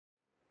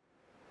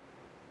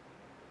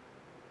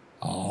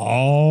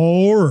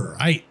All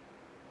right.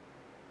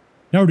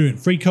 Now we're doing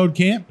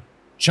freeCodeCamp,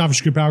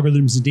 JavaScript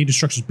algorithms and data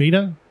structures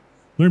beta.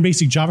 Learn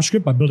basic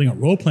JavaScript by building a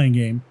role-playing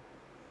game.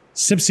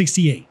 Step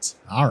 68.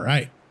 All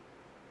right.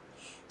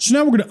 So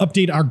now we're going to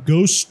update our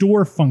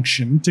goStore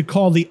function to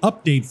call the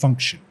update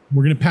function.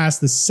 We're going to pass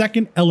the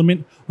second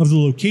element of the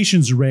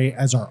locations array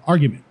as our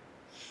argument.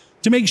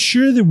 To make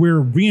sure that we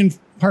are refactoring,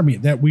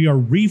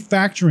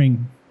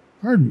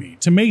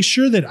 to make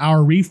sure that our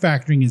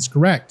refactoring is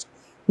correct,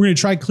 we're going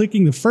to try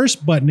clicking the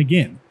first button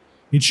again.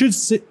 It should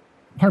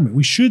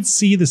we should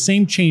see the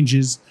same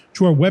changes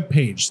to our web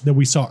page that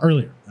we saw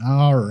earlier.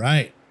 All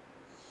right.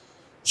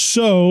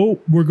 So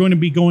we're going to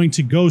be going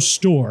to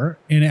goStore,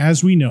 and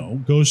as we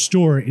know,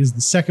 goStore is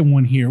the second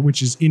one here,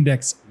 which is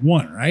index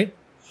 1, right?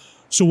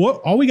 So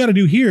all we got to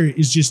do here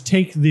is just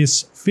take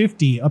this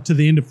 50 up to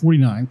the end of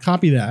 49,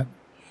 copy that,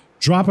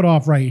 drop it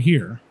off right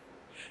here,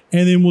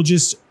 and then we'll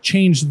just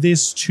change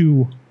this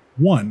to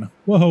 1.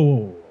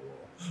 Whoa.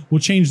 We'll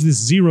change this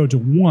 0 to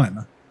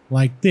 1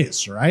 like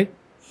this, right?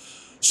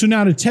 So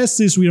now to test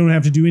this, we don't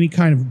have to do any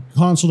kind of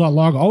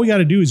console.log. All we got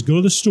to do is go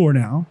to the store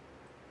now.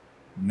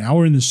 Now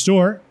we're in the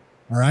store,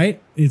 all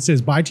right? It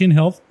says buy 10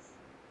 health.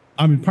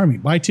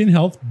 Buy 10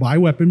 health, buy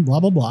weapon, blah,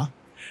 blah, blah.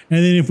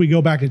 And then if we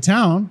go back to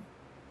town,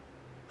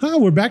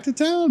 we're back to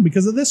town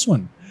because of this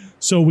one.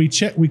 So we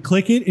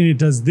click it and it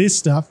does this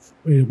stuff,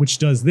 which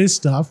does this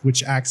stuff,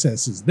 which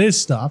accesses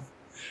this stuff.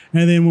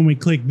 And then when we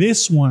click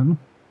this one,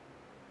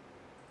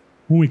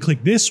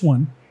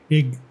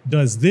 it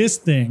does this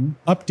thing,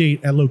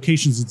 update at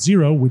locations at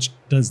 0, which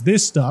does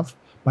this stuff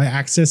by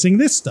accessing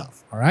this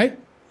stuff, all right?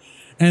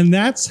 And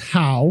that's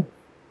how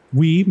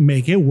we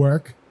make it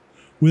work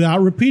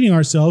without repeating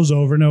ourselves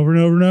over and over and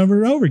over and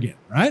over and over again,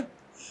 right?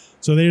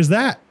 So there's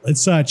that.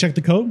 Let's check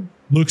the code.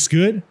 Looks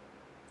good.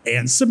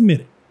 And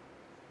submit it.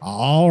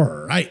 All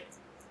right.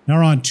 Now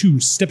we're on to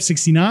step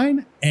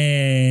 69,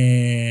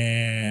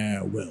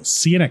 and we'll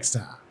see you next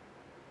time.